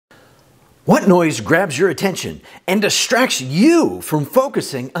What noise grabs your attention and distracts you from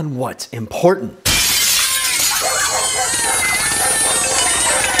focusing on what's important?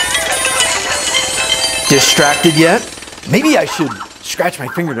 Distracted yet? Maybe I should scratch my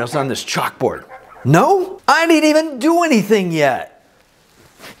fingernails on this chalkboard. No? I didn't even do anything yet.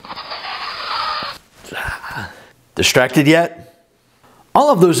 Distracted yet?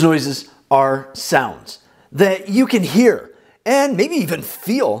 All of those noises are sounds that you can hear and maybe even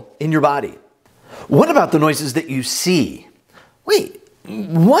feel in your body. What about the noises that you see? Wait,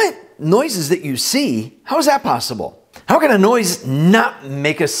 what? Noises that you see? How is that possible? How can a noise not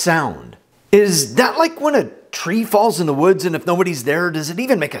make a sound? Is that like when a tree falls in the woods and if nobody's there, does it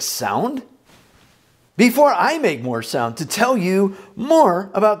even make a sound? Before I make more sound, to tell you more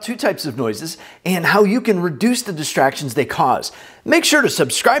about two types of noises and how you can reduce the distractions they cause, make sure to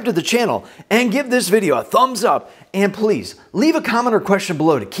subscribe to the channel and give this video a thumbs up, and please leave a comment or question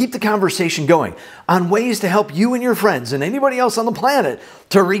below to keep the conversation going on ways to help you and your friends and anybody else on the planet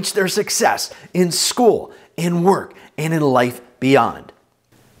to reach their success in school, in work, and in life beyond.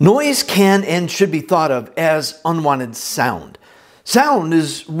 Noise can and should be thought of as unwanted sound. Sound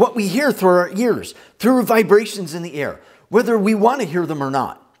is what we hear through our ears, through vibrations in the air, whether we want to hear them or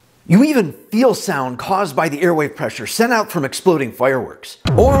not. You even feel sound caused by the airwave pressure sent out from exploding fireworks,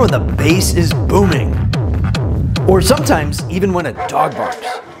 or when the bass is booming, or sometimes even when a dog barks,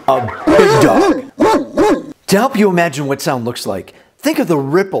 a big dog. To help you imagine what sound looks like, think of the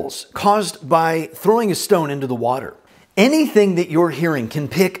ripples caused by throwing a stone into the water. Anything that you're hearing can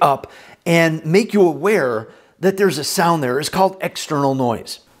pick up and make you aware that there's a sound there is called external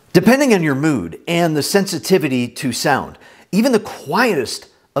noise. Depending on your mood and the sensitivity to sound, even the quietest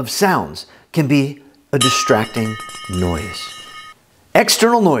of sounds can be a distracting noise.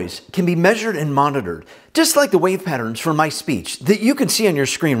 External noise can be measured and monitored, just like the wave patterns from my speech that you can see on your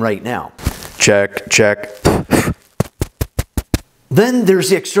screen right now. Check, check. Then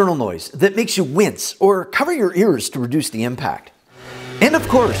there's the external noise that makes you wince or cover your ears to reduce the impact. And of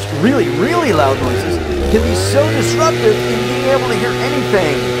course, really, really loud noises can be so disruptive in being able to hear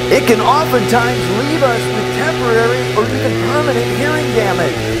anything. It can oftentimes leave us with temporary or even permanent hearing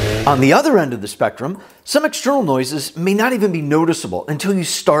damage. On the other end of the spectrum, some external noises may not even be noticeable until you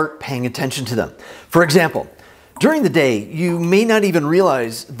start paying attention to them. For example, during the day, you may not even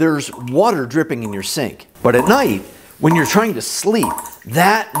realize there's water dripping in your sink. But at night, when you're trying to sleep,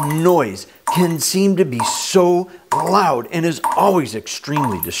 that noise can seem to be so loud and is always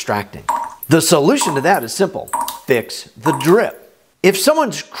extremely distracting. The solution to that is simple. Fix the drip. If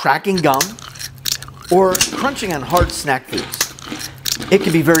someone's cracking gum or crunching on hard snack foods, it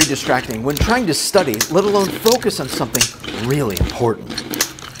can be very distracting when trying to study, let alone focus on something really important.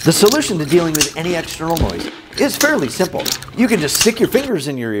 The solution to dealing with any external noise is fairly simple. You can just stick your fingers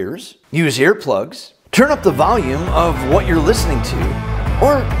in your ears, use earplugs, turn up the volume of what you're listening to,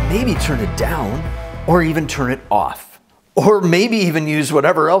 or maybe turn it down, or even turn it off. Or maybe even use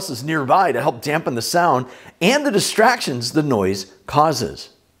whatever else is nearby to help dampen the sound and the distractions the noise causes.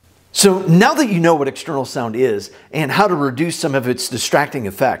 So now that you know what external sound is and how to reduce some of its distracting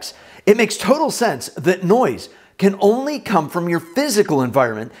effects, it makes total sense that noise can only come from your physical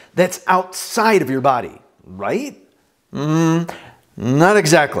environment that's outside of your body, right? Not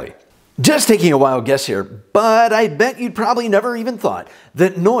exactly. Just taking a wild guess here, but I bet you'd probably never even thought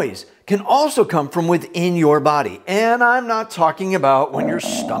that noise can also come from within your body. And I'm not talking about when your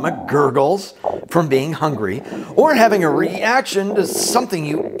stomach gurgles from being hungry or having a reaction to something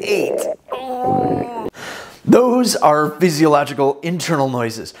you ate. Those are physiological internal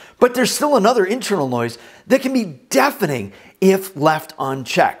noises, but there's still another internal noise that can be deafening if left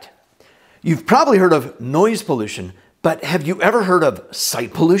unchecked. You've probably heard of noise pollution, but have you ever heard of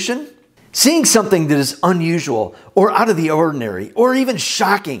sight pollution? Seeing something that is unusual or out of the ordinary or even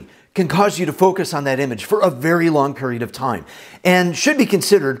shocking can cause you to focus on that image for a very long period of time and should be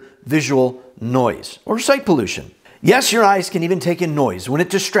considered visual noise or sight pollution. Yes, your eyes can even take in noise when it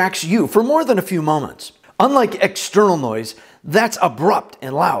distracts you for more than a few moments. Unlike external noise, that's abrupt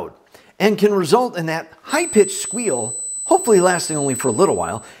and loud and can result in that high-pitched squeal, hopefully lasting only for a little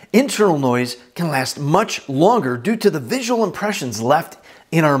while. Internal noise can last much longer due to the visual impressions left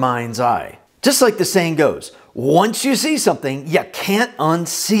in our mind's eye. Just like the saying goes, once you see something, you can't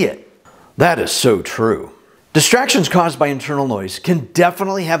unsee it. That is so true. Distractions caused by internal noise can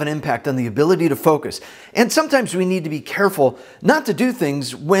definitely have an impact on the ability to focus, and sometimes we need to be careful not to do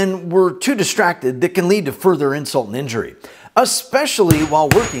things when we're too distracted that can lead to further insult and injury, especially while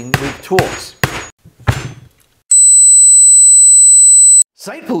working with tools.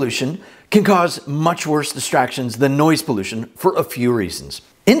 Sight pollution can cause much worse distractions than noise pollution for a few reasons.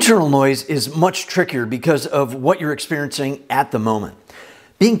 Internal noise is much trickier because of what you're experiencing at the moment.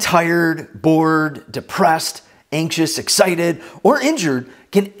 Being tired, bored, depressed, anxious, excited, or injured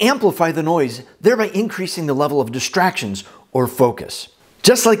can amplify the noise, thereby increasing the level of distractions or focus.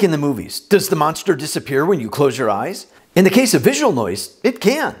 Just like in the movies, does the monster disappear when you close your eyes? In the case of visual noise, it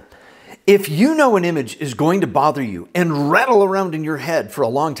can. If you know an image is going to bother you and rattle around in your head for a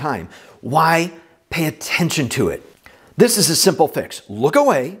long time, why pay attention to it? This is a simple fix. Look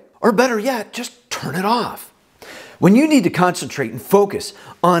away, or better yet, just turn it off. When you need to concentrate and focus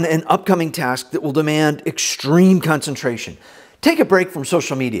on an upcoming task that will demand extreme concentration, take a break from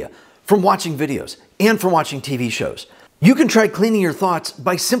social media, from watching videos, and from watching TV shows. You can try cleaning your thoughts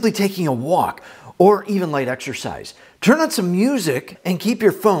by simply taking a walk or even light exercise. Turn on some music and keep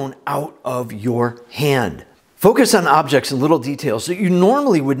your phone out of your hand. Focus on objects and little details that you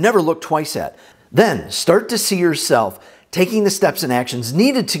normally would never look twice at. Then start to see yourself taking the steps and actions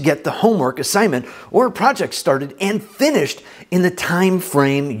needed to get the homework, assignment, or project started and finished in the time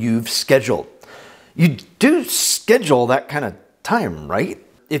frame you've scheduled. You do schedule that kind of time, right?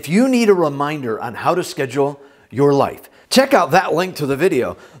 If you need a reminder on how to schedule your life, check out that link to the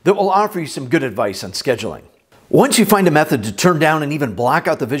video that will offer you some good advice on scheduling. Once you find a method to turn down and even block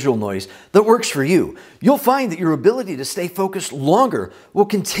out the visual noise that works for you, you'll find that your ability to stay focused longer will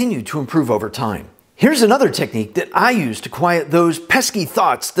continue to improve over time. Here's another technique that I use to quiet those pesky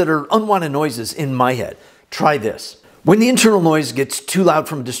thoughts that are unwanted noises in my head. Try this. When the internal noise gets too loud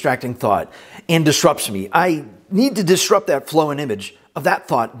from a distracting thought and disrupts me, I need to disrupt that flow and image of that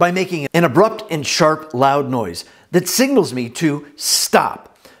thought by making an abrupt and sharp, loud noise that signals me to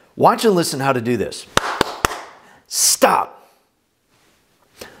stop. Watch and listen how to do this. Stop.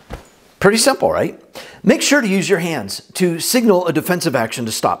 Pretty simple, right? Make sure to use your hands to signal a defensive action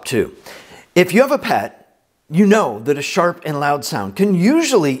to stop too. If you have a pet, you know that a sharp and loud sound can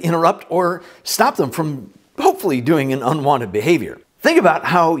usually interrupt or stop them from hopefully doing an unwanted behavior. Think about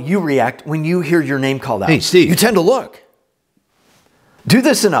how you react when you hear your name called out. Hey, Steve. You tend to look. Do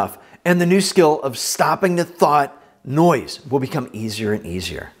this enough, and the new skill of stopping the thought noise will become easier and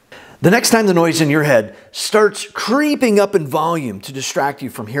easier. The next time the noise in your head starts creeping up in volume to distract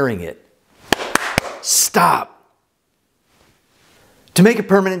you from hearing it, stop. To make a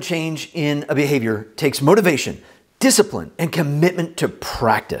permanent change in a behavior takes motivation, discipline, and commitment to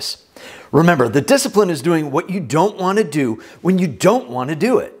practice. Remember, the discipline is doing what you don't want to do when you don't want to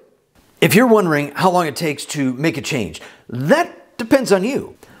do it. If you're wondering how long it takes to make a change, that depends on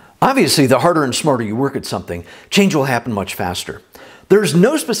you. Obviously, the harder and smarter you work at something, change will happen much faster. There's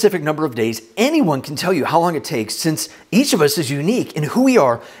no specific number of days anyone can tell you how long it takes, since each of us is unique in who we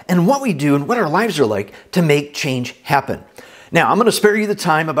are and what we do and what our lives are like to make change happen. Now, I'm going to spare you the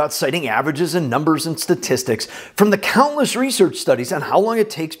time about citing averages and numbers and statistics from the countless research studies on how long it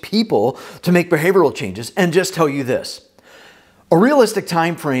takes people to make behavioral changes, and just tell you this. A realistic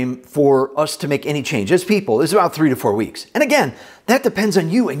time frame for us to make any change as people is about 3 to 4 weeks. And again, that depends on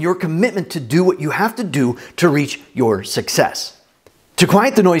you and your commitment to do what you have to do to reach your success. To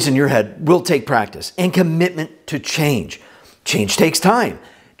quiet the noise in your head will take practice and commitment to change. Change takes time.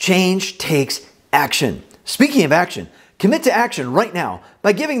 Change takes action. Speaking of action, commit to action right now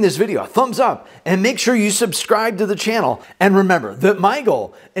by giving this video a thumbs up, and make sure you subscribe to the channel. And remember that my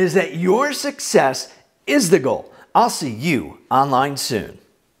goal is that your success is the goal. I'll see you online soon.